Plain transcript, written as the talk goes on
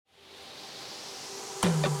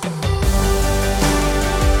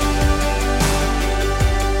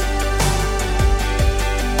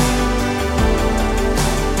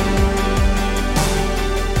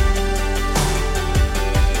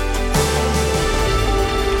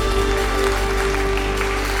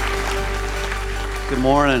Good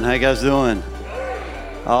morning. How you guys doing?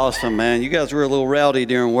 Awesome, man. You guys were a little rowdy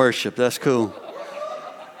during worship. That's cool.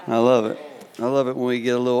 I love it. I love it when we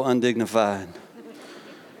get a little undignified.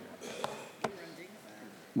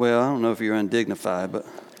 Well, I don't know if you're undignified, but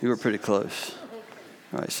you were pretty close.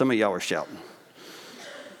 All right, some of y'all were shouting.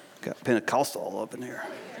 Got Pentecostal all up in here.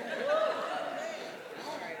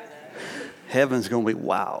 Heaven's going to be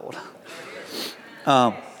wild.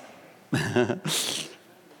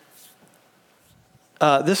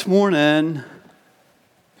 This morning,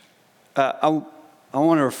 I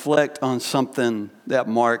want to reflect on something that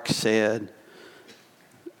Mark said.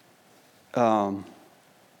 And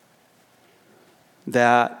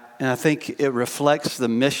I think it reflects the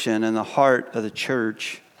mission and the heart of the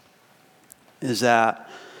church, is that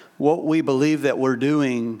what we believe that we're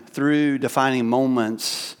doing through defining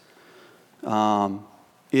moments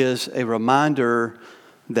is a reminder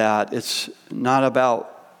that it's not about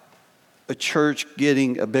a church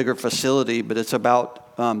getting a bigger facility, but it's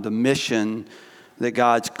about the mission that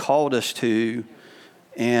God's called us to,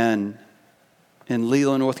 and in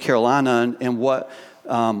Leland, North Carolina, and what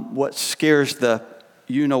scares the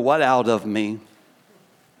you-know-what out of me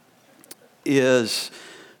is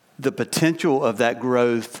the potential of that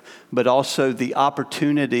growth, but also the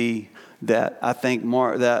opportunity that I think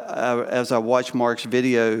as I watch Mark's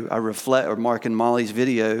video, Mark and Molly's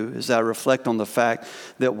video, as I reflect on the fact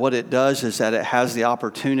that what it does is that it has the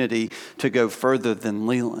opportunity to go further than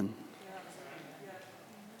Leland.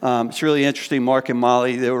 It's really interesting. Mark and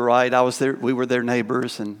Molly, they were right. I was there. We were their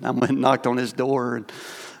neighbors, and I went and knocked on his door.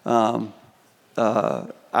 And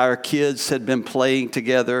our kids had been playing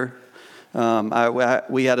together.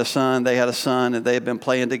 We had a son, they had a son, and they had been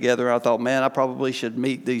playing together. I thought, man, I probably should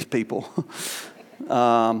meet these people.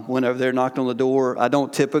 Whenever they're knocked on the door, I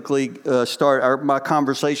don't typically start my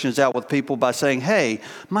conversations out with people by saying, hey,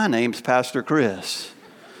 my name's Pastor Chris.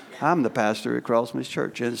 I'm the pastor at Crossman's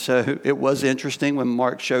Church. And so it was interesting when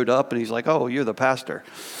Mark showed up and he's like, oh, you're the pastor.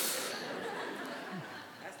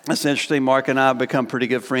 That's interesting. Mark and I have become pretty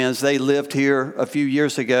good friends. They lived here a few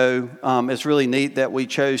years ago. It's really neat that we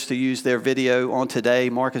chose to use their video on today.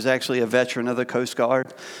 Mark is actually a veteran of the Coast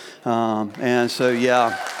Guard. And so,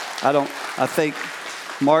 yeah, I think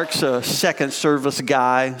Mark's a second service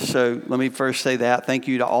guy. So let me first say that. Thank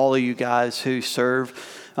you to all of you guys who serve.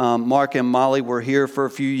 Mark and Molly were here for a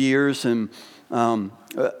few years, and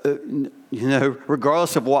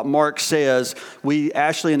regardless of what Mark says,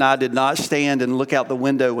 Ashley and I did not stand and look out the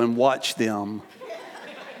window and watch them.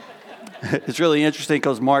 It's really interesting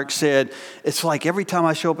because Mark said, it's like every time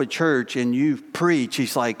I show up at church and you preach,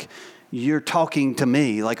 he's like, you're talking to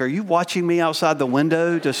me. Like, are you watching me outside the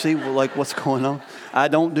window to see what's going on? I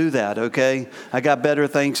don't do that, okay? I got better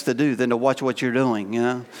things to do than to watch what you're doing,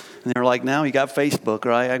 And they're like, now you got Facebook,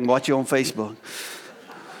 right? I can watch you on Facebook.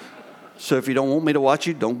 So if you don't want me to watch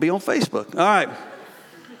you, don't be on Facebook. All right.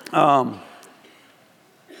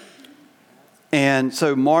 And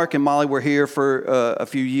so Mark and Molly were here for a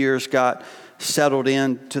few years, got settled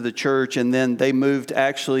into the church, and then they moved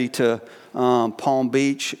actually to Palm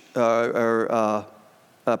Beach or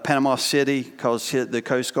Panama City because the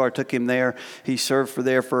Coast Guard took him there. He served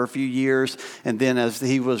there for a few years, and then as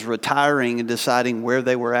he was retiring and deciding where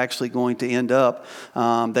they were actually going to end up,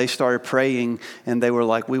 they started praying, and they were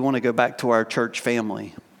like, we want to go back to our church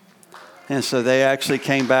family. And so they actually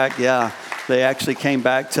came back, they actually came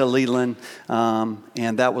back to Leland,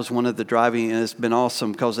 and that was one of the driving, and it's been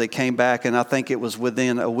awesome because they came back, and I think it was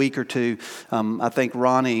within a week or two, I think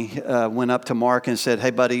Ronnie went up to Mark and said,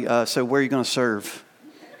 hey, buddy, so where are you going to serve?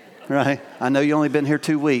 Right? I know you only been here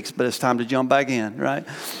 2 weeks, but it's time to jump back in, right?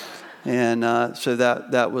 And so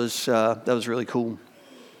that was really cool.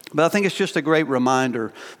 But I think it's just a great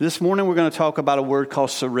reminder. This morning we're going to talk about a word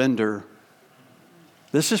called surrender.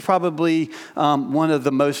 This is probably one of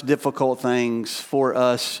the most difficult things for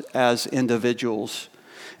us as individuals.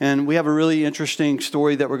 And we have a really interesting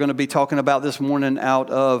story that we're going to be talking about this morning out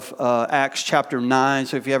of Acts chapter 9.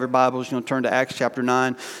 So if you have your Bibles, you're going to turn to Acts chapter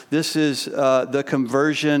 9. This is the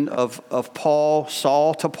conversion of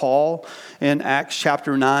Saul to Paul in Acts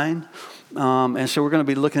chapter 9. And so we're going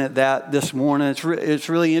to be looking at that this morning. It's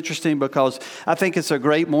really interesting because I think it's a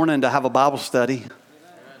great morning to have a Bible study.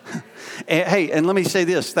 And let me say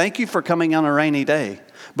this. Thank you for coming on a rainy day,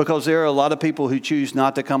 because there are a lot of people who choose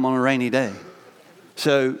not to come on a rainy day.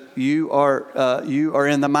 So you are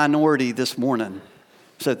in the minority this morning.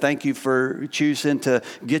 So thank you for choosing to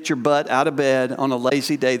get your butt out of bed on a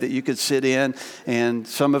lazy day that you could sit in. And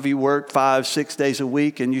some of you work 5-6 days a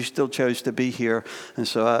week, and you still chose to be here. And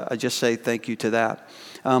so I just say thank you to that.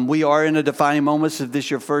 We are in a Defining Moments. If this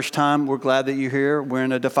is your first time, we're glad that you're here. We're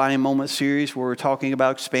in a Defining Moments series where we're talking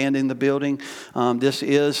about expanding the building. This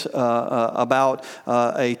is about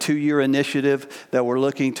a 2-year initiative that we're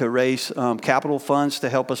looking to raise capital funds to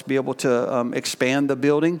help us be able to expand the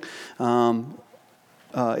building.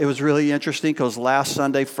 It was really interesting because last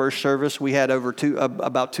Sunday, first service, we had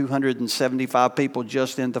about 275 people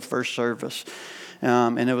just in the first service.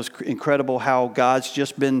 And it was incredible how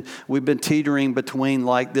God's we've been teetering between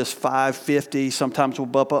like this 550, sometimes we'll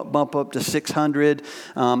bump up to 600,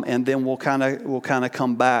 and then we'll kind of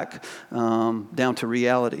come back down to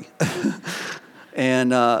reality.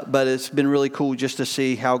 But it's been really cool just to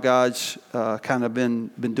see how God's kind of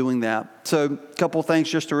been doing that. So a couple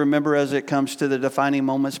things just to remember as it comes to the Defining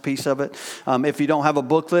Moments piece of it. If you don't have a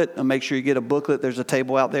booklet, make sure you get a booklet. There's a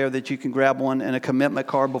table out there that you can grab one and a commitment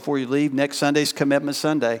card before you leave. Next Sunday's Commitment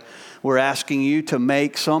Sunday. We're asking you to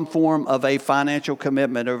make some form of a financial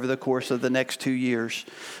commitment over the course of the next 2 years.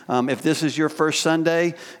 If this is your first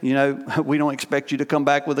Sunday, we don't expect you to come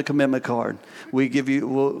back with a commitment card. We'll give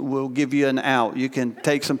you an out. You can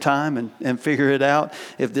take some time and figure it out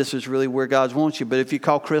if this is really where God wants you. But if you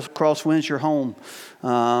call Crosswinds your home,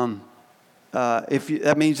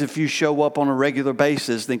 that means if you show up on a regular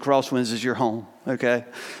basis, then Crosswinds is your home. Okay,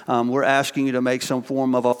 we're asking you to make some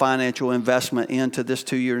form of a financial investment into this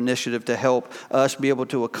 2-year initiative to help us be able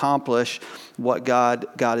to accomplish what God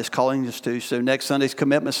is calling us to. So next Sunday's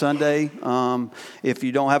Commitment Sunday. If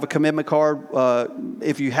you don't have a commitment card,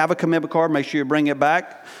 if you have a commitment card, make sure you bring it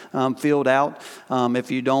back, filled out. If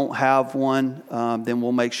you don't have one, then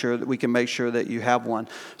we'll make sure that we can make sure that you have one.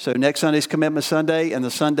 So next Sunday's Commitment Sunday, and the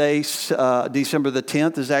Sunday, December the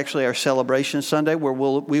 10th, is actually our celebration Sunday, where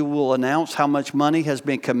we will announce how much money has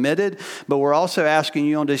been committed, but we're also asking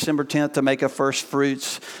you on December 10th to make a first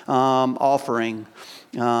fruits offering.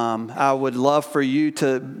 I would love for you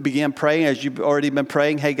to begin praying as you've already been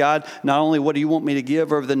praying. Hey, God, not only what do you want me to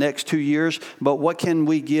give over the next 2 years, but what can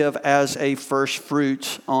we give as a first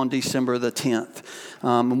fruits on December the 10th?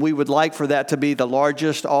 And we would like for that to be the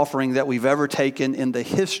largest offering that we've ever taken in the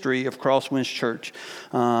history of Crosswinds Church.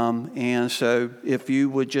 And so if you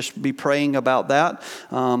would just be praying about that,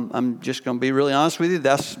 I'm just going to be really honest with you.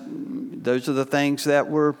 Those are the things that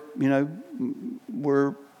we're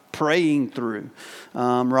praying through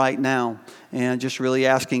right now, and just really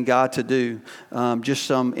asking God to do just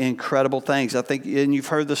some incredible things. I think, and you've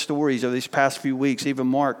heard the stories of these past few weeks, even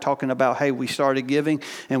Mark talking about, hey, we started giving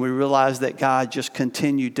and we realized that God just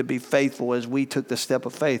continued to be faithful as we took the step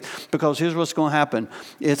of faith. Because here's what's going to happen.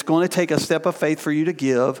 It's going to take a step of faith for you to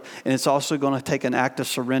give, and it's also going to take an act of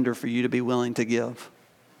surrender for you to be willing to give.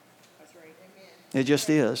 That's right. Amen. It just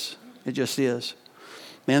is. It just is.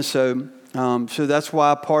 And so that's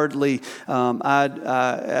why partly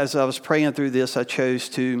as I was praying through this, I chose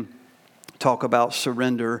to talk about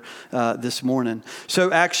surrender this morning.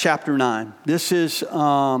 So Acts chapter 9. This is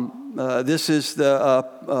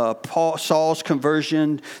Saul's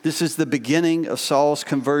conversion. This is the beginning of Saul's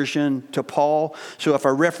conversion to Paul. So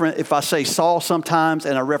if I say Saul sometimes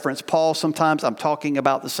and I reference Paul sometimes, I'm talking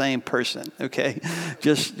about the same person. Okay,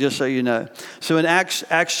 just so you know. So in Acts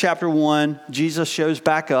chapter 1, Jesus shows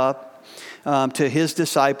back up to his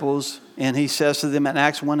disciples, and he says to them in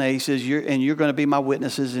Acts 1:8, he says, you're going to be my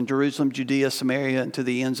witnesses in Jerusalem, Judea, Samaria, and to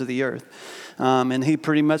the ends of the earth. And he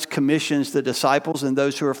pretty much commissions the disciples and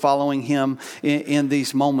those who are following him in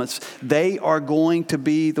these moments. They are going to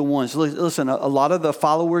be the ones. Listen, a lot of the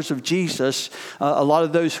followers of Jesus, a lot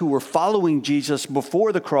of those who were following Jesus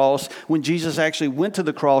before the cross, when Jesus actually went to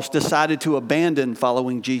the cross, decided to abandon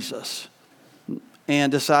following Jesus.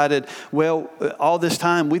 And decided, well, all this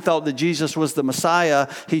time we thought that Jesus was the Messiah.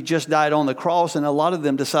 He just died on the cross. And a lot of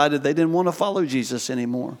them decided they didn't want to follow Jesus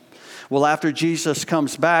anymore. Well, after Jesus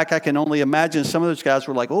comes back, I can only imagine some of those guys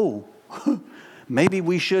were like, oh, maybe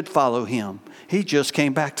we should follow him. He just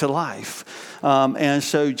came back to life. And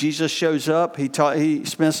so Jesus shows up. He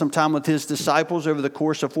spends some time with his disciples over the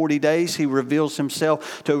course of 40 days. He reveals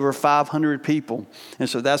himself to over 500 people. And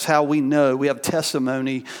so that's how we know. We have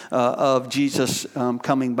testimony of Jesus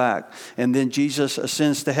coming back. And then Jesus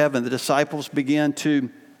ascends to heaven. The disciples begin to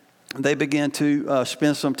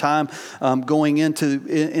spend some time going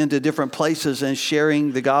into different places and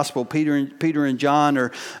sharing the gospel. Peter and John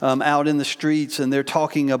are out in the streets, and they're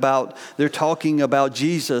talking about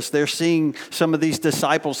Jesus. They're seeing some of these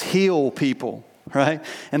disciples heal people, right?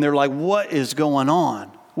 And they're like, "What is going on?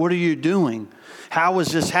 What are you doing? How is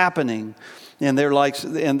this happening?" And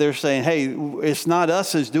they're saying, hey, it's not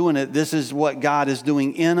us who's doing it. This is what God is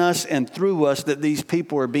doing in us and through us, that these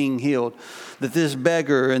people are being healed. That this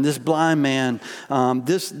beggar and this blind man,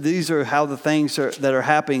 these are how the things that are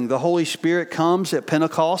happening. The Holy Spirit comes at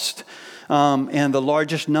Pentecost, and the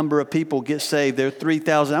largest number of people get saved. There are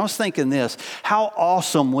 3,000. I was thinking this, how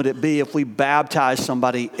awesome would it be if we baptized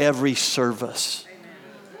somebody every service?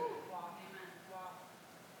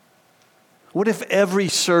 What if every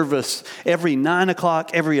service, every 9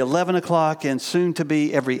 o'clock, every 11 o'clock, and soon to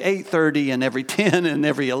be every 8:30 and every 10 and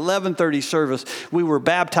every 11:30 service, we were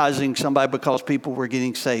baptizing somebody because people were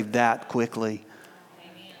getting saved that quickly?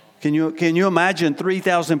 Can you imagine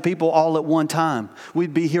 3,000 people all at one time?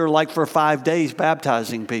 We'd be here like for 5 days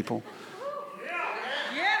baptizing people.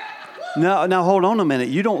 Now hold on a minute.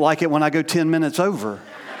 You don't like it when I go 10 minutes over.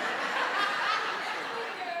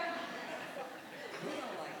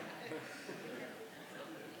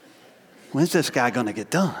 When's this guy going to get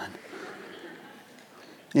done?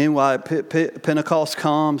 Anyway, Pentecost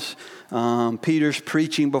comes. Peter's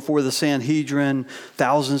preaching before the Sanhedrin.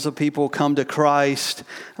 Thousands of people come to Christ.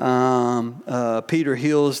 Peter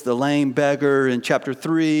heals the lame beggar in chapter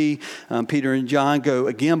 3. Peter and John go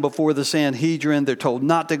again before the Sanhedrin. They're told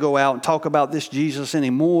not to go out and talk about this Jesus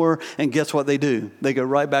anymore. And guess what they do? They go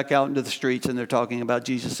right back out into the streets and they're talking about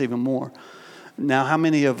Jesus even more. Now, how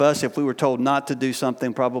many of us, if we were told not to do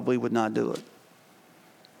something, probably would not do it?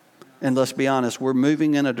 And let's be honest, we're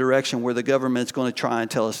moving in a direction where the government's going to try and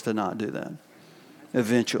tell us to not do that.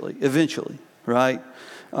 Eventually, right?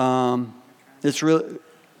 It's really,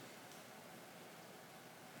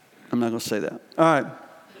 I'm not going to say that. All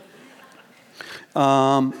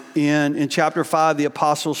right. In chapter 5, the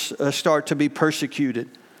apostles start to be persecuted.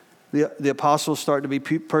 The apostles start to be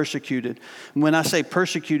persecuted. When I say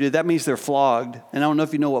persecuted, that means they're flogged. And I don't know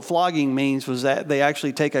if you know what flogging means, was that they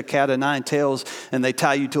actually take a cat of nine tails and they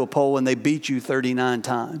tie you to a pole and they beat you 39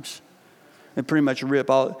 times. They pretty much rip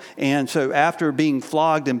all. And so after being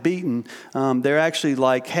flogged and beaten, they're actually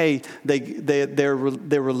like, hey, they're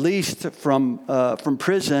released from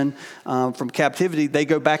prison, from captivity. They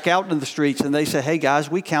go back out into the streets and they say, hey guys,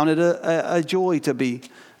 we count it a joy to be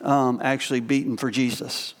actually beaten for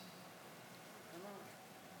Jesus.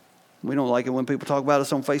 We don't like it when people talk about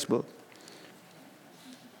us on Facebook.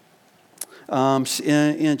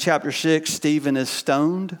 In chapter 6, Stephen is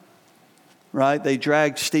stoned, right? They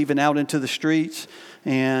drag Stephen out into the streets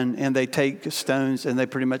and they take stones and they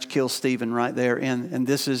pretty much kill Stephen right there. And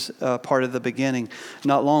this is part of the beginning.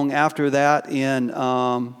 Not long after that,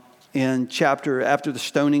 after the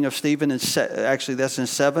stoning of Stephen, actually that's in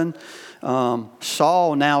 7,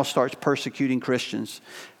 Saul now starts persecuting Christians.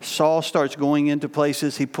 Saul starts going into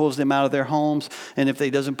places. He pulls them out of their homes. And if he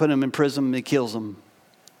doesn't put them in prison, he kills them.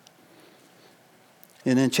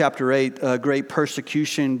 And in chapter 8, great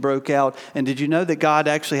persecution broke out. And did you know that God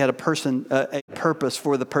actually had a purpose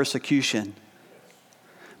for the persecution?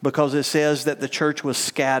 Because it says that the church was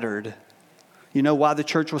scattered. You know why the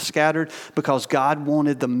church was scattered? Because God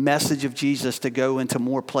wanted the message of Jesus to go into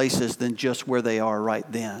more places than just where they are right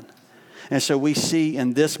then. And so we see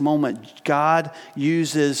in this moment, God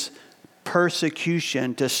uses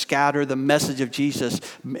persecution to scatter the message of Jesus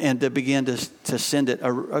and to begin to send it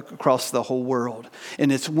across the whole world.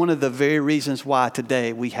 And it's one of the very reasons why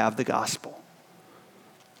today we have the gospel.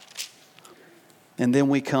 And then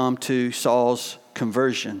we come to Saul's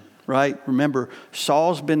conversion. Right? Remember,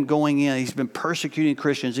 Saul's been going in. He's been persecuting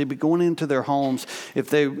Christians. He'd be going into their homes. If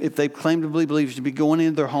they claim to be believers, he'd be going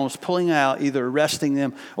into their homes, pulling out, either arresting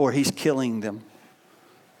them or he's killing them.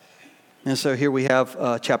 And so here we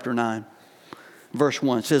have chapter 9. Verse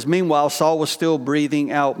 1 says, meanwhile, Saul was still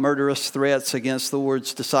breathing out murderous threats against the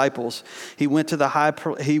Lord's disciples. He went to the high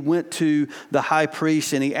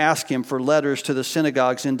priest and he asked him for letters to the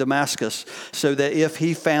synagogues in Damascus, so that if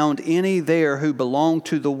he found any there who belonged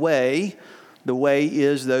to the way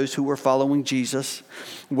is those who were following Jesus,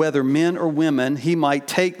 whether men or women, he might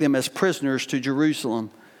take them as prisoners to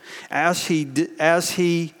Jerusalem. As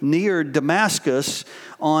he neared Damascus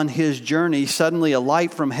on his journey, suddenly a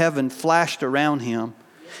light from heaven flashed around him.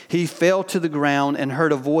 He fell to the ground and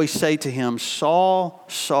heard a voice say to him, Saul,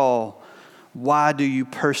 Saul, why do you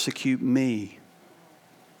persecute me?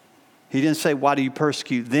 He didn't say, why do you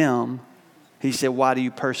persecute them? He said, why do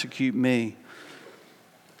you persecute me?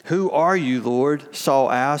 Who are you, Lord?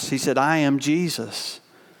 Saul asked. He said, I am Jesus,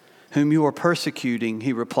 whom you are persecuting.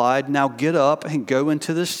 He replied, now get up and go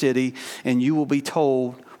into the city, and you will be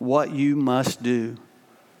told what you must do.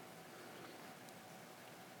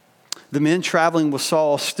 The men traveling with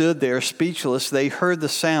Saul stood there speechless. They heard the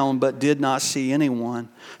sound but did not see anyone.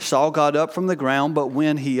 Saul got up from the ground, but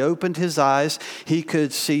when he opened his eyes, he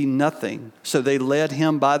could see nothing. So they led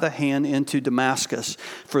him by the hand into Damascus.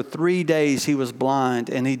 For 3 days he was blind,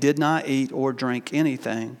 and he did not eat or drink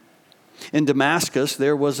anything. In Damascus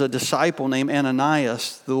there was a disciple named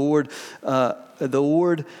Ananias. The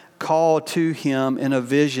Lord called to him in a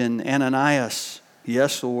vision, "Ananias."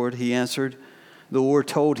 "Yes, Lord," he answered. The Lord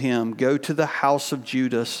told him, "Go to the house of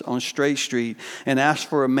Judas on Straight Street and ask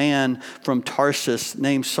for a man from Tarsus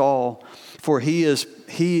named Saul, for he is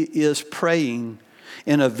praying.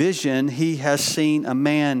 In a vision, he has seen a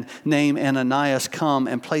man named Ananias come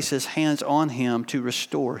and place his hands on him to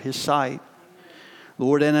restore his sight."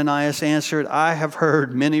 Lord Ananias answered, "I have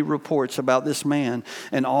heard many reports about this man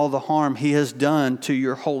and all the harm he has done to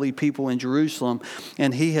your holy people in Jerusalem.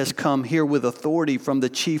 And he has come here with authority from the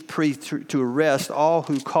chief priest to arrest all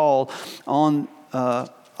who call on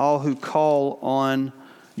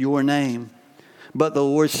your name." But the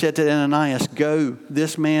Lord said to Ananias, "Go,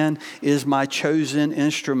 this man is my chosen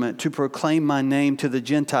instrument to proclaim my name to the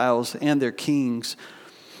Gentiles and their kings,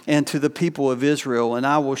 and to the people of Israel, and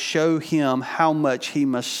I will show him how much he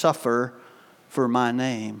must suffer for my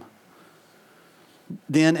name."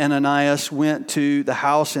 Then Ananias went to the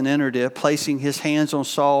house and entered it. Placing his hands on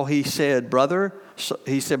Saul, he said, Brother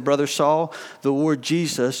Saul, the Lord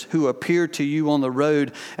Jesus, who appeared to you on the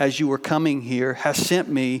road as you were coming here, has sent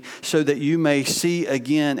me so that you may see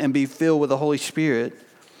again and be filled with the Holy Spirit."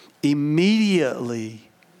 Immediately,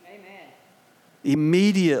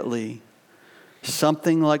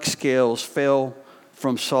 something like scales fell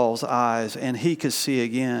from Saul's eyes, and he could see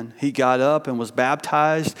again. He got up and was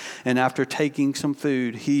baptized, and after taking some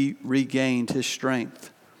food, he regained his strength.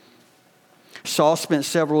 Saul spent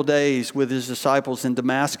several days with his disciples in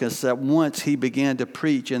Damascus. At once he began to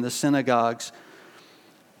preach in the synagogues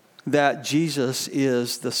that Jesus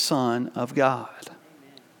is the Son of God.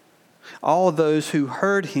 All those who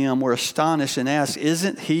heard him were astonished and asked,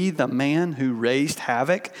 "Isn't he the man who raised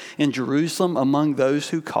havoc in Jerusalem among those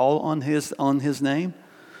who call on his name?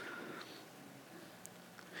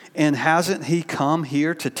 And hasn't he come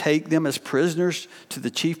here to take them as prisoners to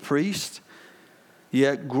the chief priest?"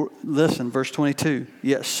 Listen, verse 22.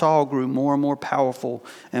 Yet Saul grew more and more powerful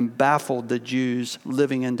and baffled the Jews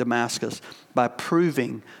living in Damascus by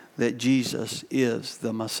proving that Jesus is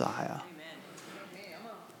the Messiah.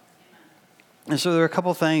 And so there are a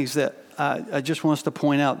couple things that I just want us to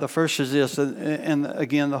point out. The first is this, and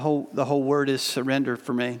again, the whole word is surrender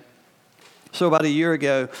for me. So about a year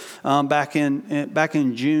ago, back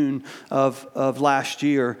in June of last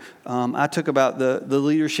year, I took about the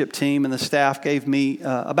leadership team and the staff gave me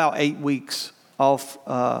about 8 weeks off,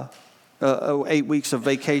 8 weeks of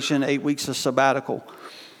vacation, 8 weeks of sabbatical.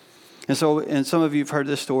 And some of you have heard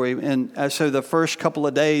this story. And so the first couple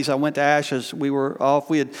of days I went to Ashes, we were off.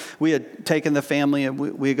 We had taken the family and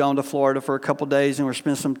we had gone to Florida for a couple of days and we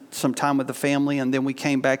spent some time with the family. And then we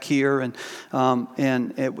came back here and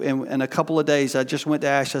a couple of days I just went to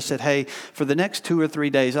Ashes. I said, "Hey, for the next 2 or 3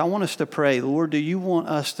 days, I want us to pray. Lord, do you want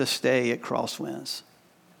us to stay at Crosswinds?"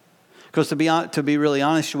 Because to be really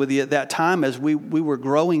honest with you, at that time, as we were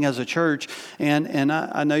growing as a church, and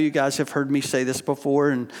I know you guys have heard me say this before,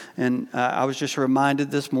 and I was just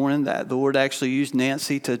reminded this morning that the Lord actually used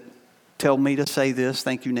Nancy to tell me to say this.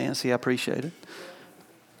 Thank you, Nancy. I appreciate it.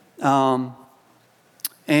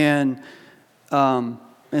 And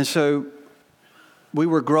so we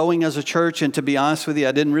were growing as a church, and to be honest with you,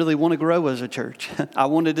 I didn't really want to grow as a church. I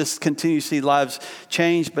wanted to continue to see lives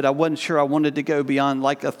change, but I wasn't sure I wanted to go beyond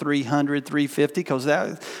like a 300, 350, because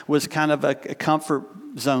that was kind of a comfort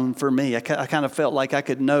zone for me. I kind of felt like I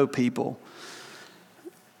could know people.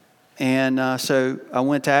 And so I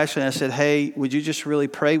went to Ashley and I said, "Hey, would you just really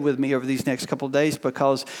pray with me over these next couple of days?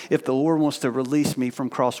 Because if the Lord wants to release me from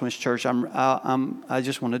Crosswinds Church, I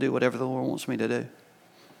just want to do whatever the Lord wants me to do.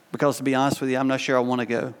 Because to be honest with you, I'm not sure I want to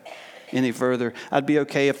go any further. I'd be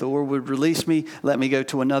okay if the Lord would release me, let me go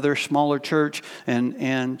to another smaller church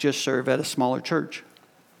and just serve at a smaller church."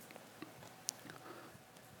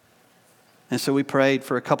 And so we prayed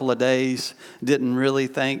for a couple of days. Didn't really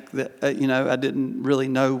think that, I didn't really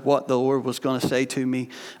know what the Lord was going to say to me.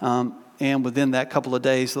 And within that couple of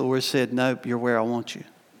days, the Lord said, "Nope, you're where I want you."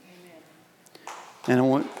 Amen. And I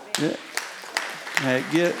want,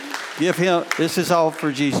 give him. This is all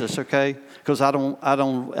for Jesus, okay? Because I don't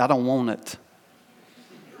want it.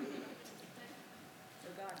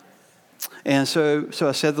 And so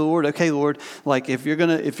I said to the Lord, "Okay, Lord, like if you're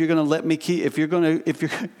gonna let me keep, if you're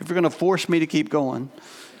gonna force me to keep going,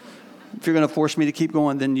 if you're going to force me to keep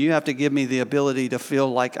going, then you have to give me the ability to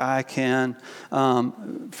feel like I can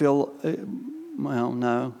feel, well,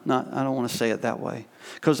 no, I don't want to say it that way.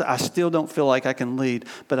 Because I still don't feel like I can lead,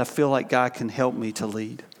 but I feel like God can help me to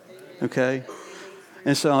lead. Okay?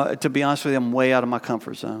 And so, to be honest with you, I'm way out of my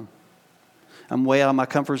comfort zone. I'm way out of my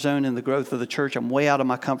comfort zone in the growth of the church. I'm way out of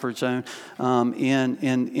my comfort zone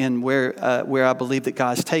in where I believe that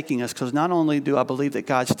God's taking us. Because not only do I believe that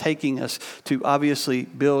God's taking us to obviously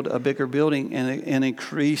build a bigger building and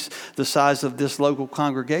increase the size of this local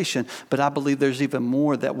congregation, but I believe there's even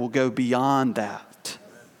more that will go beyond that.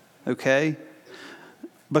 Okay?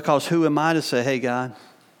 Because who am I to say, hey, God,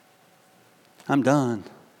 I'm done.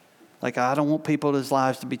 Like, I don't want people's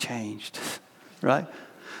lives to be changed. Right?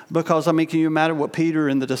 Because, I mean, can you imagine what Peter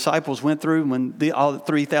and the disciples went through when all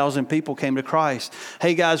 3,000 people came to Christ?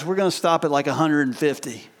 Hey, guys, we're going to stop at like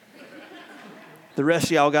 150. The rest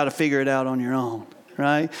of y'all got to figure it out on your own,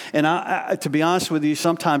 right? And I, to be honest with you,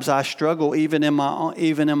 sometimes I struggle even in my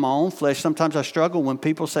own flesh. Sometimes I struggle when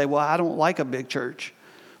people say, well, I don't like a big church.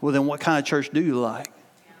 Well, then what kind of church do you like?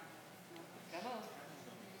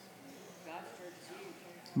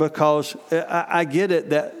 Because I get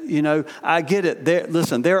it that, I get it.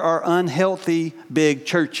 Listen, there are unhealthy big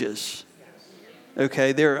churches.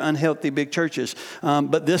 Okay, there are unhealthy big churches.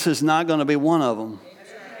 But this is not going to be one of them.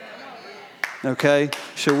 Okay,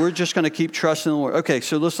 so we're just going to keep trusting the Lord. Okay,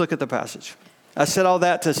 so let's look at the passage. I said all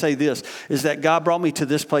that to say this, is that God brought me to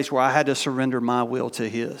this place where I had to surrender my will to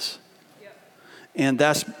His. And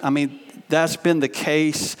that's been the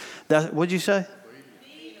case. What'd you say?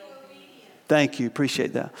 Thank you.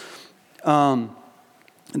 Appreciate that.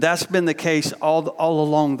 That's been the case all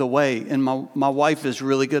along the way. And my wife is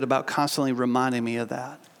really good about constantly reminding me of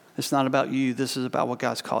that. It's not about you. This is about what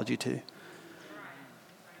God's called you to.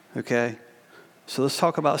 Okay? So let's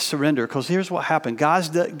talk about surrender. Because here's what happened.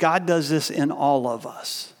 God does this in all of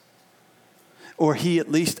us. Or He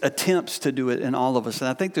at least attempts to do it in all of us. And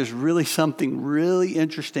I think there's really something really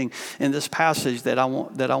interesting in this passage that I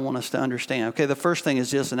want us to understand. Okay, the first thing is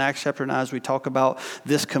this. In Acts chapter 9, as we talk about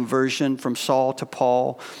this conversion from Saul to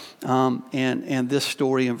Paul and this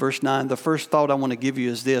story in verse 9, the first thought I want to give you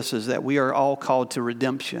is this, is that we are all called to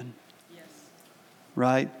redemption. Yes.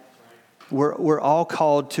 Right? We're all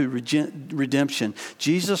called to redemption.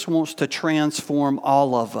 Jesus wants to transform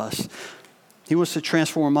all of us. He wants to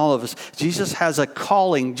transform all of us. Jesus has a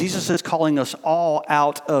calling. Jesus is calling us all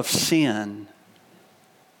out of sin.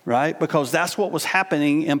 Right? Because that's what was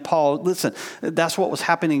happening in Paul. Listen, that's what was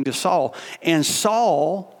happening to Saul. And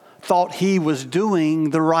Saul thought he was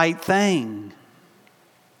doing the right thing.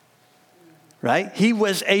 Right? He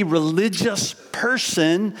was a religious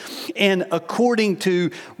person, and according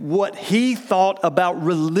to what he thought about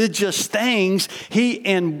religious things,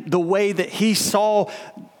 and the way that he saw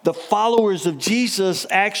the followers of Jesus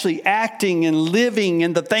actually acting and living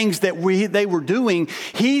in the things that they were doing,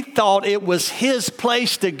 he thought it was his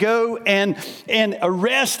place to go and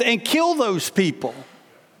arrest and kill those people.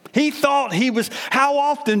 He thought how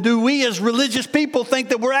often do we as religious people think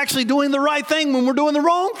that we're actually doing the right thing when we're doing the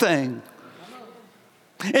wrong thing?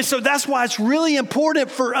 And so that's why it's really important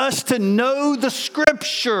for us to know the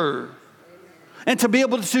Scripture. And to be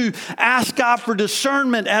able to ask God for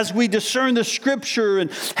discernment as we discern the Scripture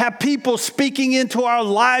and have people speaking into our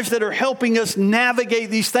lives that are helping us navigate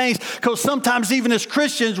these things. Because sometimes even as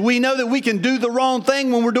Christians, we know that we can do the wrong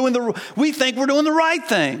thing when we think we're doing the right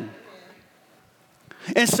thing.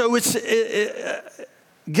 And so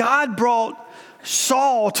God brought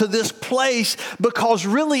Saul to this place because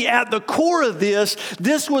really at the core of this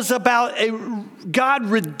was about God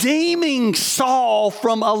redeeming Saul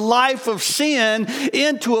from a life of sin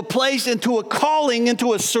into a place, into a calling,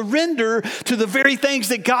 into a surrender to the very things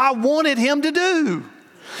that God wanted him to do.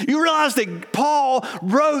 You realize that Paul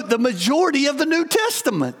wrote the majority of the New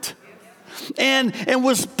Testament. And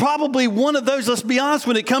was probably one of those, let's be honest,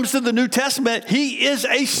 when it comes to the New Testament, he is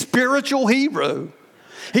a spiritual hero.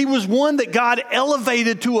 He was one that God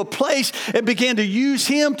elevated to a place and began to use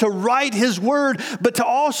him to write his word, but to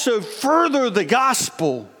also further the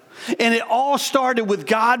gospel. And it all started with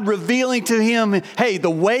God revealing to him, hey,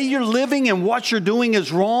 the way you're living and what you're doing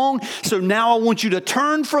is wrong. So now I want you to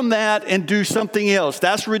turn from that and do something else.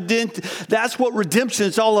 That's what redemption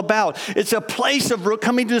is all about. It's a place of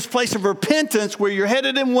coming to this place of repentance where you're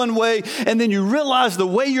headed in one way and then you realize the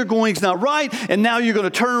way you're going is not right. And now you're going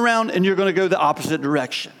to turn around and you're going to go the opposite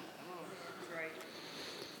direction.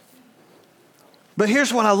 But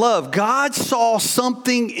here's what I love. God saw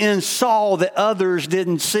something in Saul that others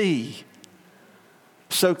didn't see.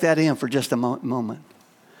 Soak that in for just a moment.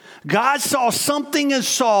 God saw something in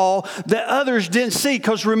Saul that others didn't see.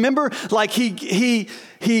 Because remember, like he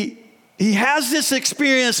has this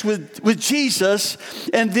experience with Jesus,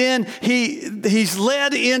 and then he's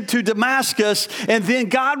led into Damascus, and then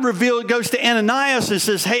God goes to Ananias and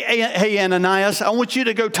says, hey Ananias, I want you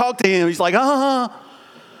to go talk to him. He's like,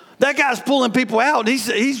 that guy's pulling people out.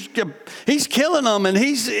 He's killing them, and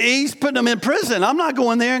he's putting them in prison. I'm not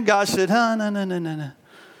going there. And God said, no.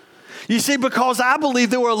 You see, because I believe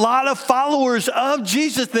there were a lot of followers of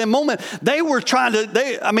Jesus at that moment. They were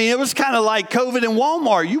it was kind of like COVID in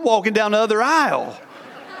Walmart. You walking down the other aisle,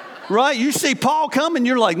 right? You see Paul coming,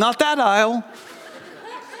 you're like, not that aisle.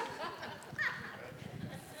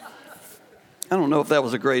 I don't know if that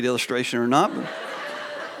was a great illustration or not, but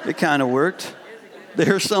it kind of worked.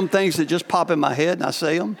 There's some things that just pop in my head and I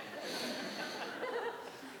say them.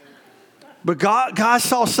 But God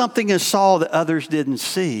saw something in Saul that others didn't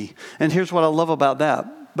see. And here's what I love about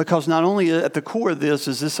that. Because not only at the core of this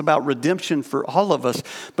is this about redemption for all of us,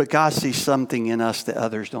 but God sees something in us that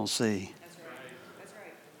others don't see. That's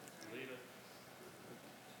right.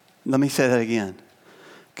 Let me say that again.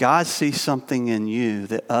 God sees something in you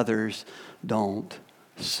that others don't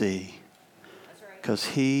see. Because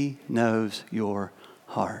He knows your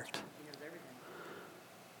heart.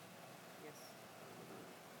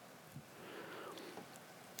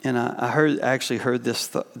 And I actually heard this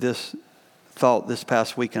thought this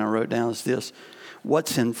past week, and I wrote down is this: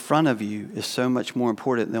 what's in front of you is so much more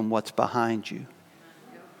important than what's behind you.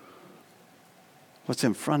 What's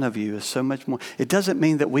in front of you is so much more. It doesn't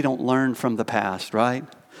mean that we don't learn from the past, right?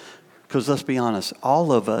 Because let's be honest,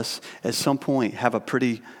 all of us at some point have a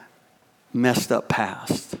pretty messed up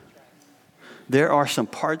past. There are some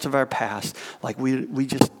parts of our past, like we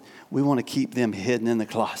want to keep them hidden in the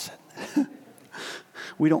closet.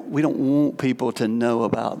 We don't want people to know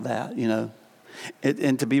about that, you know.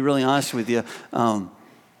 And to be really honest with you,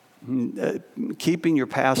 keeping your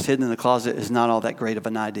past hidden in the closet is not all that great of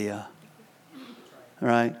an idea,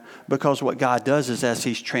 right? Because what God does is, as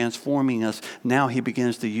He's transforming us, now He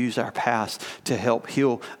begins to use our past to help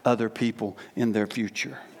heal other people in their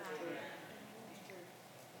future.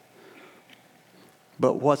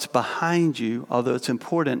 But what's behind you, although it's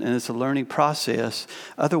important and it's a learning process,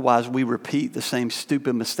 otherwise we repeat the same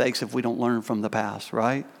stupid mistakes if we don't learn from the past,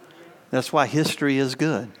 right? That's why history is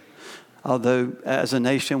good. Although as a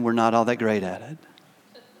nation, we're not all that great at it.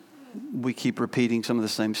 We keep repeating some of the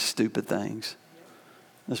same stupid things.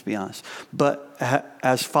 Let's be honest. But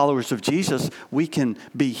as followers of Jesus, we can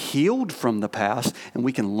be healed from the past and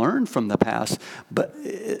we can learn from the past, but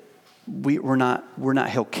we're not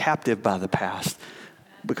held captive by the past.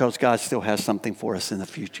 Because God still has something for us in the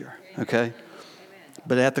future, okay? Amen.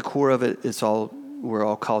 But at the core of it, we're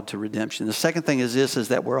all called to redemption. The second thing is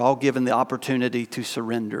that we're all given the opportunity to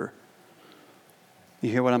surrender.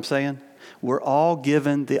 You hear what I'm saying? We're all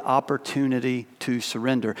given the opportunity to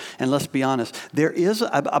surrender. And let's be honest,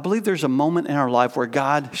 I believe there's a moment in our life where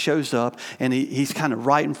God shows up and He's kind of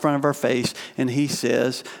right in front of our face and He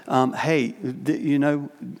says, hey,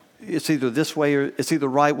 it's either this way or it's either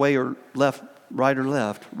right way or left. Right or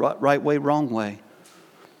left, right way, wrong way.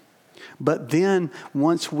 But then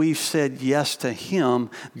once we've said yes to Him,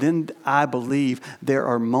 then I believe there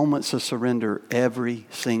are moments of surrender every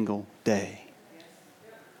single day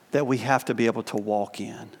that we have to be able to walk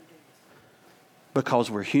in. Because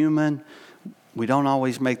we're human, we don't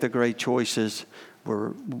always make the great choices.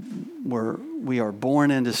 We are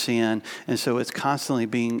born into sin, and so it's constantly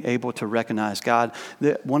being able to recognize God.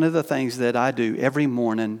 One of the things that I do every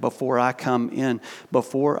morning before I come in,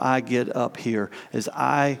 before I get up here, is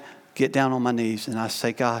I get down on my knees and I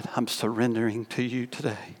say, God, I'm surrendering to You today.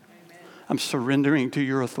 Amen. I'm surrendering to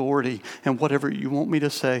Your authority, and whatever You want me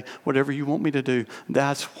to say, whatever You want me to do,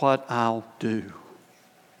 that's what I'll do.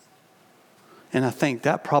 And I think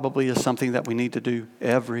that probably is something that we need to do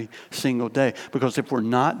every single day. Because if we're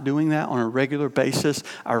not doing that on a regular basis,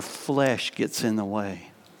 our flesh gets in the way.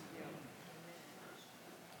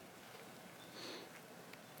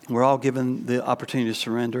 We're all given the opportunity to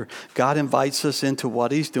surrender. God invites us into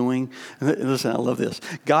what He's doing. Listen, I love this.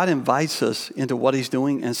 God invites us into what He's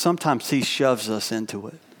doing, and sometimes He shoves us into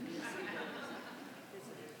it.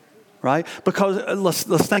 Right? Because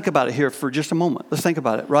let's think about it here for just a moment. Let's think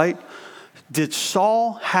about it, right? Did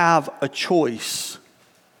Saul have a choice?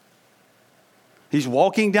 He's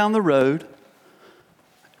walking down the road,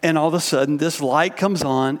 and all of a sudden this light comes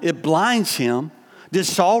on. It blinds him. Did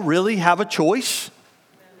Saul really have a choice?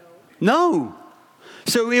 No.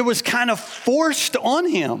 So it was kind of forced on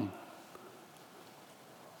him.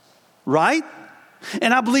 Right?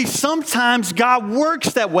 And I believe sometimes God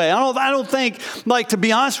works that way. I don't think, like, to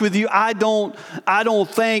be honest with you, I don't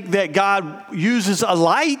think that God uses a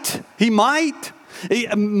light. He might.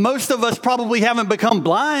 Most of us probably haven't become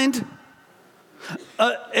blind,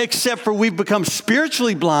 except for we've become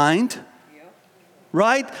spiritually blind.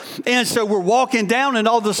 Right? And so we're walking down and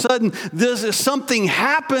all of a sudden something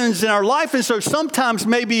happens in our life. And so sometimes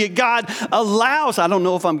maybe God allows, I don't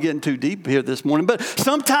know if I'm getting too deep here this morning, but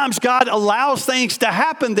sometimes God allows things to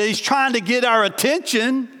happen that He's trying to get our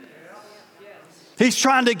attention. He's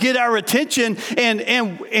trying to get our attention. And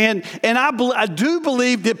I do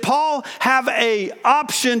believe that Paul have an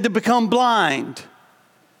option to become blind.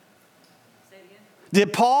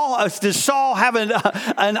 Did Saul have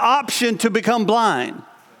an option to become blind?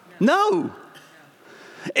 No.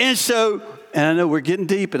 And so, and I know we're getting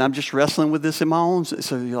deep, and I'm just wrestling with this in my own.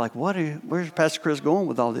 So you're like, where's Pastor Chris going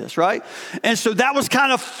with all this, right? And so that was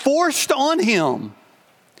kind of forced on him.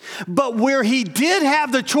 But where he did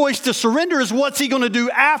have the choice to surrender is what's he going to do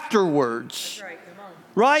afterwards? That's right.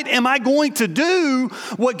 Right? Am I going to do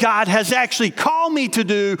what God has actually called me to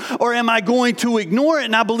do, or am I going to ignore it?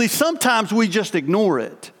 And I believe sometimes we just ignore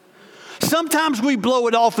it. Sometimes we blow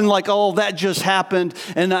it off and like, oh, that just happened,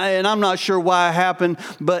 and I'm not sure why it happened,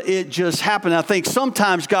 but it just happened. I think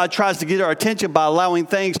sometimes God tries to get our attention by allowing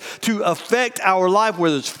things to affect our life,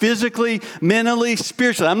 whether it's physically, mentally,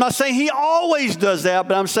 spiritually. I'm not saying He always does that,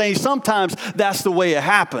 but I'm saying sometimes that's the way it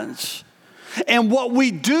happens. And what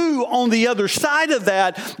we do on the other side of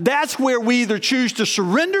that, that's where we either choose to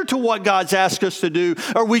surrender to what God's asked us to do,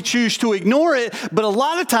 or we choose to ignore it. But a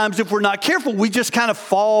lot of times, if we're not careful, we just kind of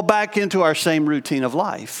fall back into our same routine of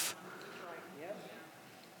life.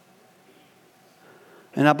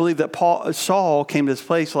 And I believe that Saul came to this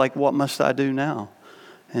place like, what must I do now?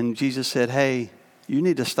 And Jesus said, hey, you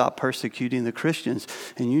need to stop persecuting the Christians,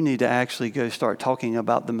 and you need to actually go start talking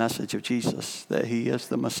about the message of Jesus, that He is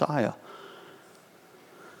the Messiah.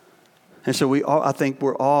 And so I think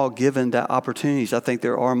we're all given that opportunities. I think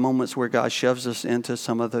there are moments where God shoves us into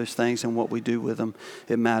some of those things, and what we do with them,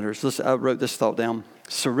 it matters. Listen, I wrote this thought down.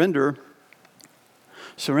 Surrender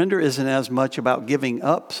isn't as much about giving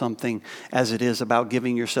up something as it is about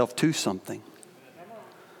giving yourself to something.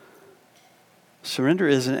 Surrender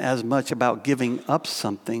isn't as much about giving up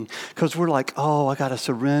something, because we're like, oh, I got to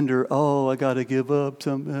surrender. Oh, I got to give up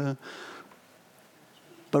something.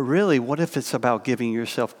 But really, what if it's about giving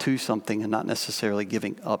yourself to something and not necessarily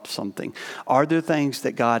giving up something? Are there things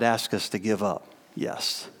that God asks us to give up?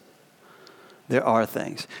 Yes. There are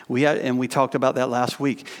things. We talked about that last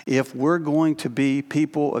week. If we're going to be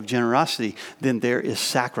people of generosity, then there is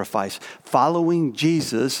sacrifice. Following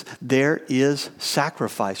Jesus, there is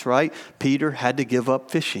sacrifice, right? Peter had to give up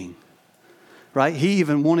fishing, right? He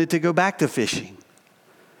even wanted to go back to fishing.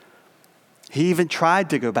 He even tried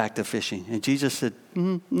to go back to fishing. And Jesus said,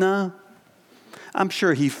 no. I'm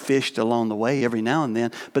sure he fished along the way every now and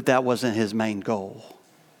then, but that wasn't his main goal,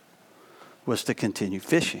 was to continue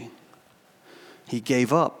fishing. He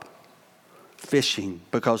gave up fishing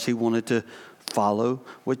because he wanted to follow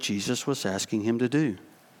what Jesus was asking him to do.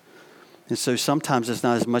 And so sometimes it's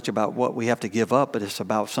not as much about what we have to give up, but it's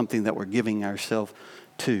about something that we're giving ourselves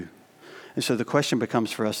to. And so the question becomes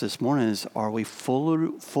for us this morning is, are we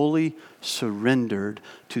fully surrendered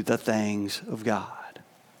to the things of God?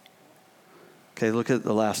 Okay, look at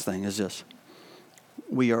the last thing is this.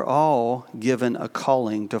 We are all given a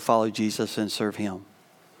calling to follow Jesus and serve Him.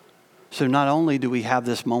 So not only do we have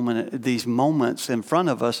these moments in front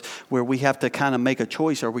of us where we have to kind of make a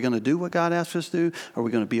choice. Are we going to do what God asks us to do? Are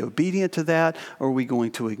we going to be obedient to that? Or are we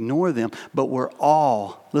going to ignore them? But we're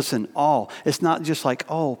all. It's not just like,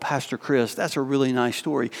 oh, Pastor Chris, that's a really nice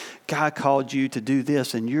story. God called you to do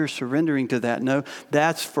this and you're surrendering to that. No,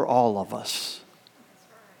 that's for all of us.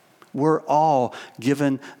 We're all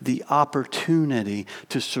given the opportunity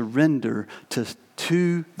to surrender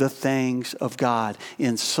to the things of God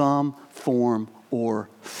in some form or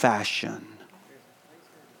fashion.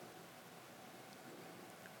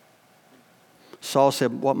 Saul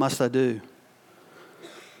said, what must I do?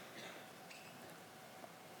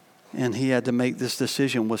 And he had to make this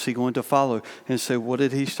decision. Was he going to follow? And so what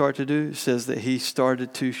did he start to do? It says that he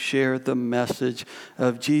started to share the message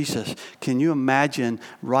of Jesus. Can you imagine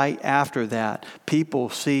right after that, people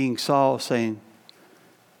seeing Saul saying,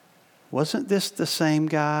 wasn't this the same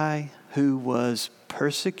guy who was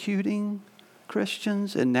persecuting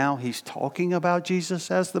Christians and now he's talking about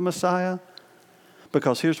Jesus as the Messiah?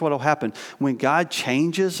 Because here's what will happen. When God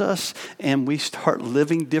changes us and we start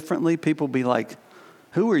living differently, people be like,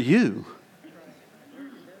 who are you?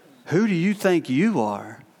 Who do you think you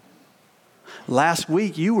are? Last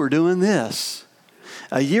week you were doing this.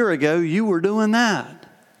 A year ago, you were doing that.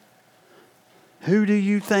 Who do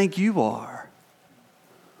you think you are?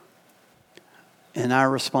 And our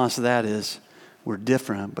response to that is, we're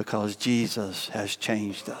different because Jesus has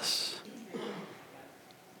changed us.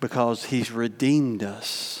 Because He's redeemed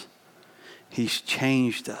us. He's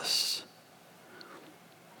changed us.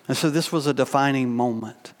 And so this was a defining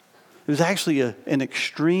moment. It was actually an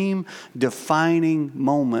extreme defining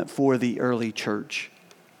moment for the early church.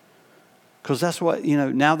 Because that's what,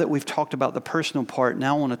 now that we've talked about the personal part,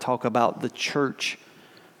 now I want to talk about the church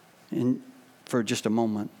for just a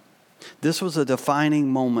moment. This was a defining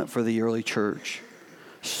moment for the early church.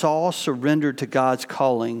 Saul surrendered to God's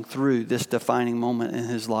calling through this defining moment in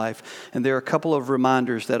his life. And there are a couple of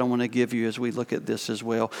reminders that I want to give you as we look at this as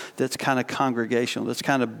well. That's kind of congregational. That's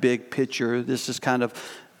kind of big picture. This is kind of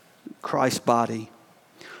Christ's body.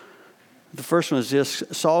 The first one is this.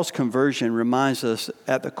 Saul's conversion reminds us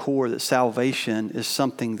at the core that salvation is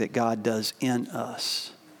something that God does in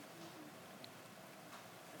us.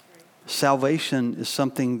 Salvation is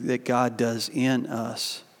something that God does in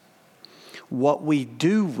us. What we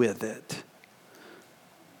do with it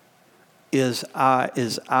is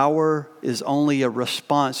only a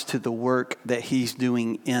response to the work that He's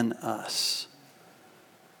doing in us.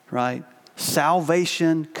 Right?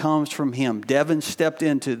 Salvation comes from Him. Devin stepped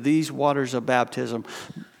into these waters of baptism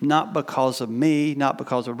not because of me, not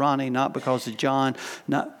because of Ronnie, not because of John,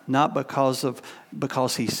 not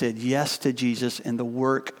because he said yes to Jesus and the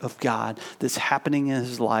work of God that's happening in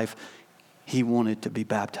his life. He wanted to be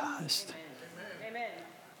baptized.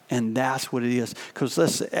 And that's what it is.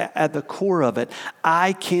 Because at the core of it,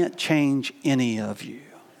 I can't change any of you.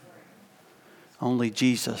 Only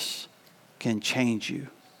Jesus can change you.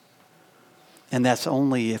 And that's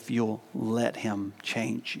only if you'll let Him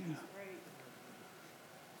change you.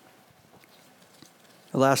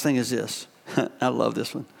 The last thing is this. I love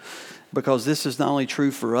this one. Because this is not only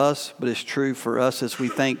true for us, but it's true for us as we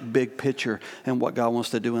think big picture and what God wants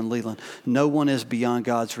to do in Leland. No one is beyond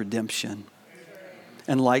God's redemption.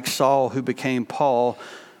 And like Saul, who became Paul,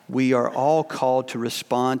 we are all called to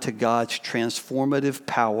respond to God's transformative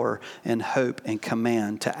power and hope and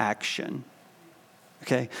command to action.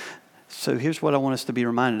 Okay? So here's what I want us to be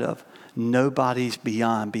reminded of. Nobody's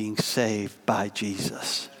beyond being saved by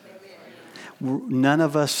Jesus. None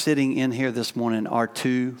of us sitting in here this morning are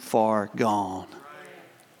too far gone.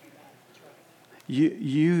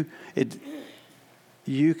 You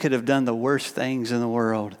could have done the worst things in the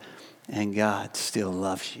world, and God still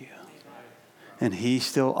loves you. And He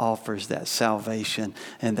still offers that salvation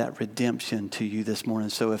and that redemption to you this morning.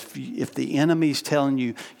 So if the enemy's telling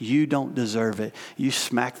you you don't deserve it, you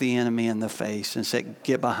smack the enemy in the face and say,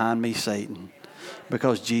 "Get behind me, Satan,"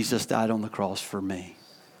 because Jesus died on the cross for me.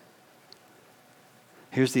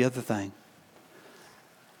 Here's the other thing.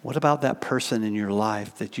 What about that person in your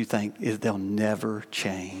life that you think they'll never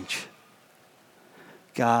change?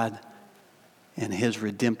 God and His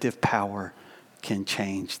redemptive power can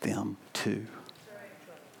change them too.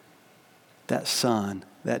 That son,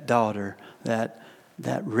 that daughter, that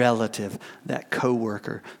relative, that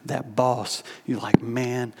coworker, that boss. You're like,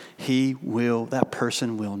 man, that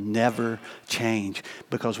person will never change.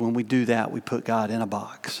 Because when we do that, we put God in a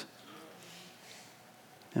box.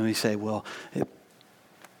 And we say,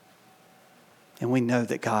 and we know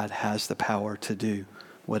that God has the power to do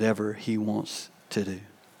whatever He wants to do.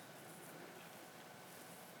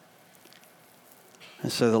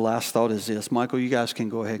 And so the last thought is this. Michael, you guys can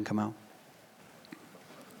go ahead and come out.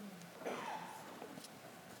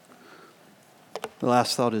 The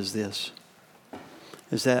last thought is this,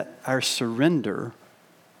 is that our surrender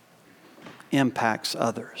impacts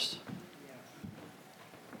others.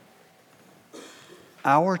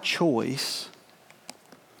 Our choice,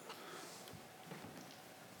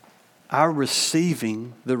 our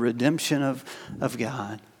receiving the redemption of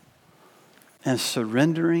God and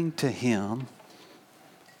surrendering to Him,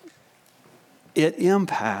 it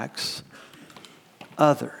impacts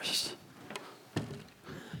others.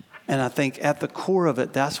 And I think at the core of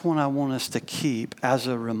it, that's what I want us to keep as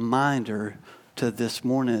a reminder to this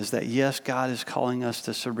morning, is that yes, God is calling us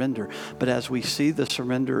to surrender. But as we see the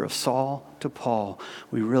surrender of Saul to Paul,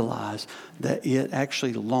 we realize that it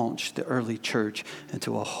actually launched the early church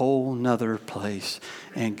into a whole nother place.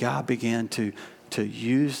 And God began to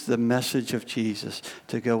use the message of Jesus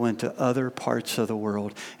to go into other parts of the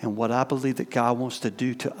world. And what I believe that God wants to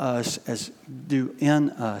do to us, do in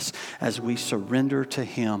us as we surrender to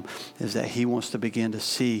Him, is that He wants to begin to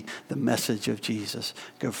see the message of Jesus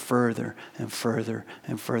go further and further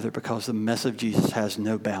and further, because the message of Jesus has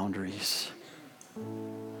no boundaries.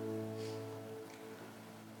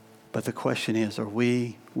 But the question is, are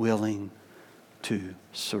we willing to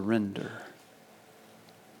surrender?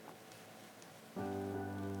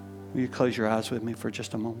 Will you close your eyes with me for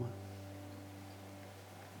just a moment?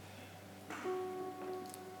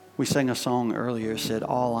 We sang a song earlier, said,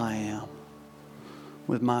 all I am,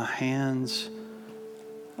 with my hands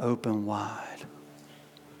open wide.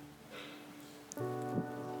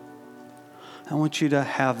 I want you to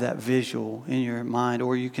have that visual in your mind,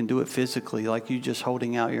 or you can do it physically, like you just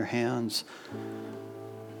holding out your hands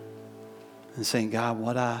and saying, God,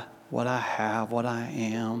 what I have, what I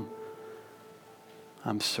am,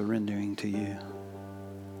 I'm surrendering to you.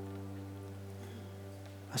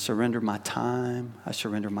 I surrender my time. I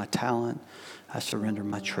surrender my talent. I surrender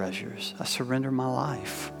my treasures. I surrender my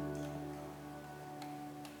life.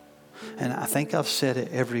 And I think I've said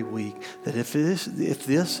it every week that if this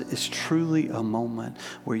is truly a moment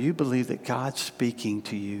where you believe that God's speaking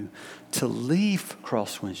to you to leave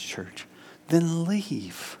Crosswinds Church, then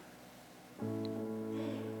leave.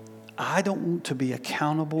 I don't want to be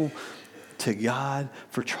accountable to God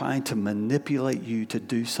for trying to manipulate you to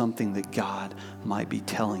do something that God might be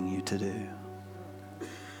telling you to do.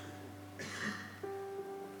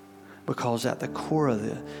 Because at the core of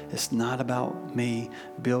it, it's not about me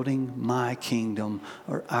building my kingdom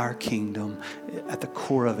or our kingdom. At the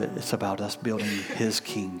core of it, it's about us building His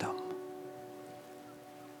kingdom.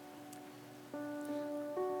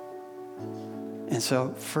 And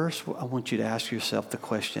so first, I want you to ask yourself the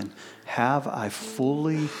question, have I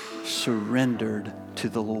fully surrendered to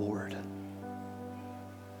the Lord?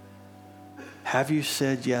 Have you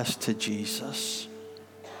said yes to Jesus?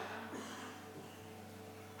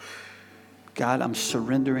 God, I'm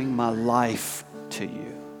surrendering my life to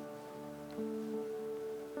you.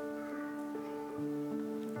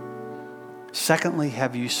 Secondly,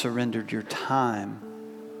 have you surrendered your time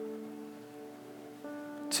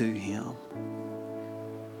to Him?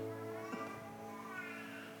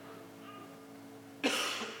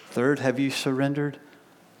 Third, have you surrendered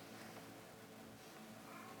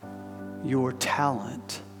your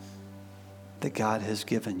talent that God has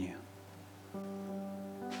given you?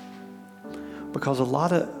 Because a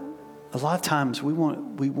lot of times we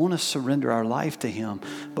want to surrender our life to Him,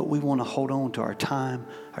 but we want to hold on to our time,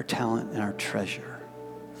 our talent, and our treasure.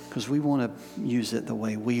 Because we want to use it the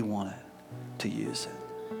way we want it to use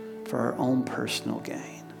it for our own personal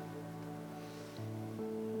gain.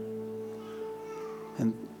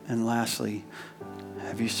 And lastly,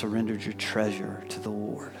 have you surrendered your treasure to the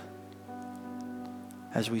Lord?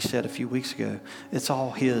 As we said a few weeks ago, it's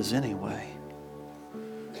all His anyway.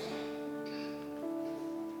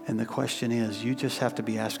 And the question is, you just have to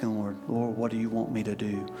be asking the Lord, Lord, what do you want me to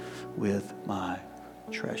do with my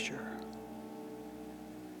treasure?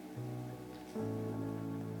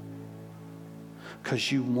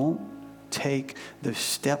 Because you won't take the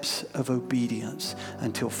steps of obedience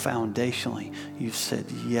until foundationally you've said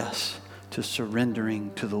yes to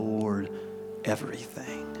surrendering to the Lord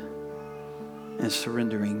everything and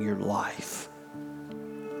surrendering your life.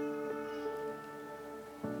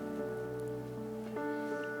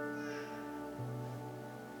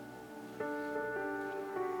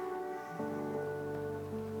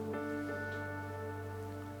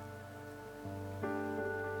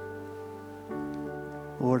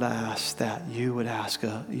 Lord, I ask that you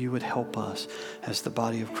would help us as the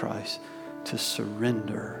body of Christ to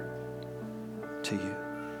surrender to you.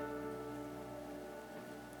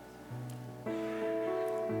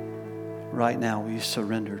 Right now, will you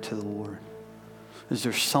surrender to the Lord? Is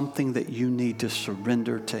there something that you need to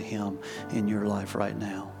surrender to Him in your life right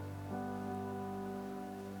now?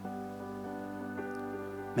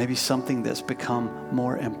 Maybe something that's become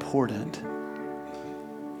more important.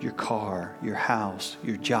 Your car, your house,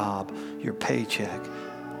 your job, your paycheck,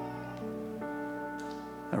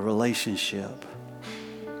 a relationship.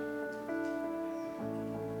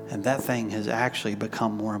 And that thing has actually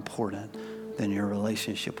become more important than your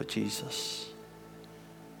relationship with Jesus.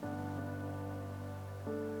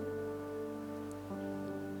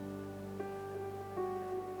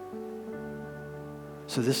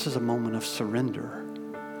 So this is a moment of surrender.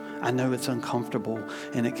 I know it's uncomfortable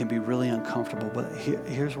and it can be really uncomfortable, but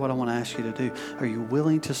here's what I want to ask you to do. Are you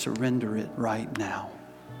willing to surrender it right now?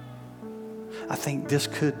 I think this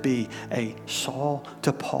could be a Saul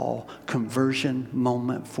to Paul conversion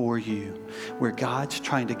moment for you, where God's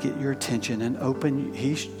trying to get your attention and open.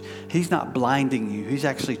 He's not blinding you. He's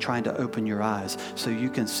actually trying to open your eyes so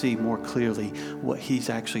you can see more clearly what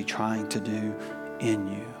He's actually trying to do in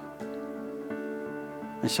you.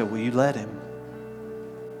 And so will you let Him?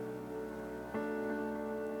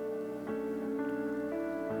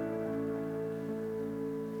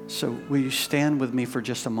 So will you stand with me for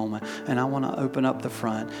just a moment? And I want to open up the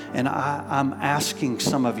front. And I'm asking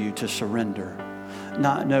some of you to surrender.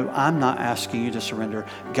 No, I'm not asking you to surrender.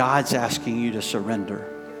 God's asking you to surrender.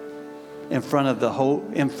 In front of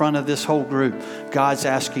this whole group, God's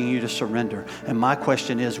asking you to surrender. And my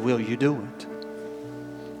question is, will you do it?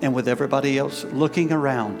 And with everybody else looking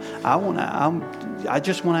around, I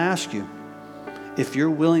just want to ask you, if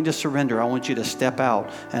you're willing to surrender, I want you to step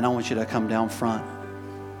out and I want you to come down front.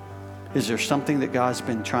 Is there something that God's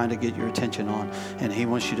been trying to get your attention on and He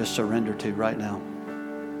wants you to surrender to right now?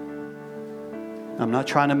 I'm not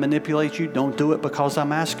trying to manipulate you. Don't do it because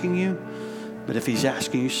I'm asking you. But if He's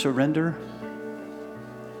asking you to surrender,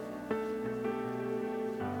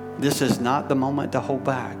 this is not the moment to hold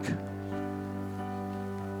back.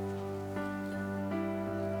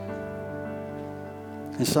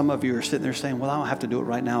 And some of you are sitting there saying, well, I don't have to do it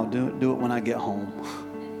right now. Do it when I get home.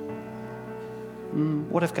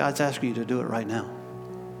 What if God's asking you to do it right now?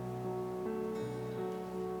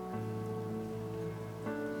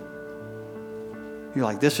 You're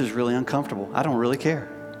like, this is really uncomfortable. I don't really care.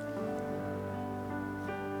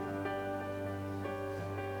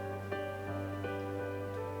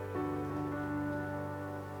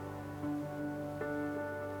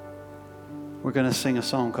 We're going to sing a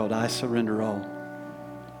song called I Surrender All.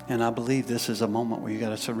 And I believe this is a moment where you got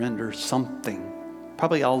to surrender something.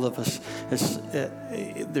 Probably all of us,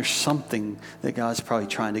 there's something that God's probably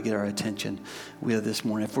trying to get our attention with this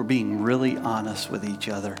morning, if we're being really honest with each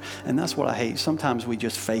other. And that's what I hate. Sometimes we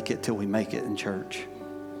just fake it till we make it in church.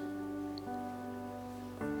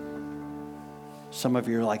 Some of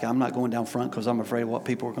you are like, I'm not going down front because I'm afraid of what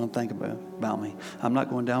people are going to think about me. I'm not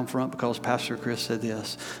going down front because Pastor Chris said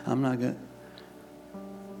this. I'm not going.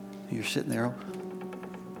 You're sitting there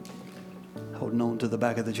holding on to the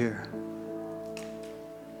back of the chair.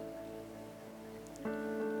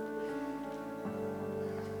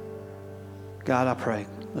 God, I pray.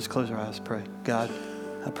 Let's close our eyes, pray. God,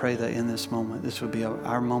 I pray that in this moment, this would be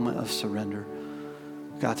our moment of surrender.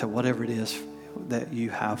 God, to whatever it is that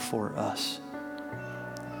you have for us.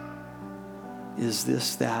 Is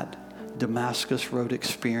this that Damascus Road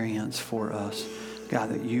experience for us?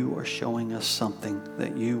 God, that you are showing us something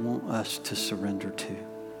that you want us to surrender to.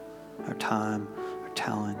 Our time, our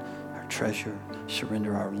talent, our treasure,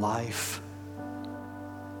 surrender our life.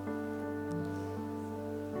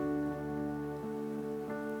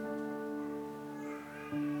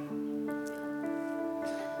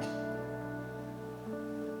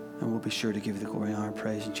 And we'll be sure to give you the glory, honor, and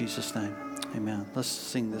praise in Jesus' name. Amen. Let's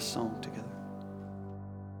sing this song together.